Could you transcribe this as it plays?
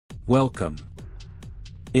Welcome.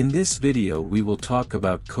 In this video we will talk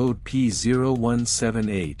about code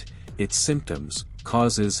P0178, its symptoms,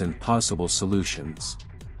 causes and possible solutions.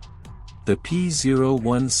 The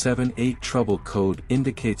P0178 trouble code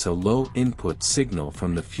indicates a low input signal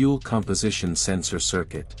from the fuel composition sensor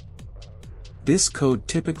circuit. This code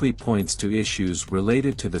typically points to issues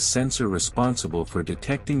related to the sensor responsible for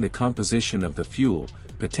detecting the composition of the fuel,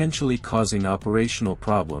 potentially causing operational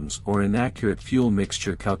problems or inaccurate fuel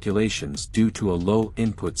mixture calculations due to a low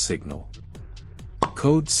input signal.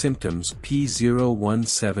 Code symptoms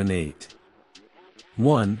P0178.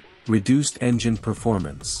 1. Reduced engine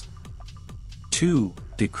performance. 2.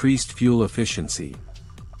 Decreased fuel efficiency.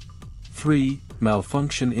 3.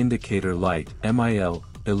 Malfunction indicator light (MIL)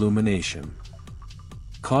 illumination.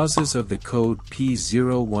 Causes of the code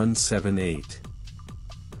P0178.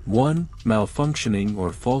 1. Malfunctioning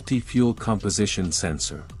or faulty fuel composition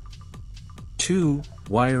sensor. 2.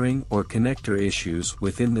 Wiring or connector issues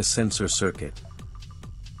within the sensor circuit.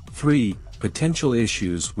 3. Potential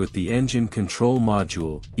issues with the engine control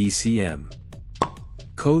module, ECM.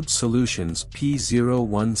 Code solutions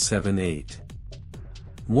P0178.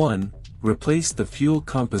 1. Replace the fuel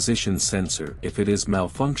composition sensor if it is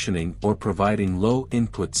malfunctioning or providing low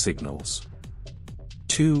input signals.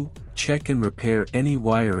 2. Check and repair any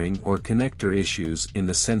wiring or connector issues in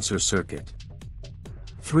the sensor circuit.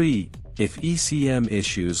 3. If ECM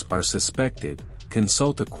issues are suspected,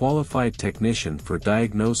 consult a qualified technician for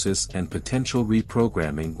diagnosis and potential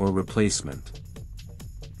reprogramming or replacement.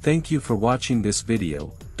 Thank you for watching this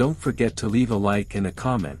video. Don't forget to leave a like and a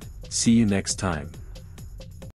comment. See you next time.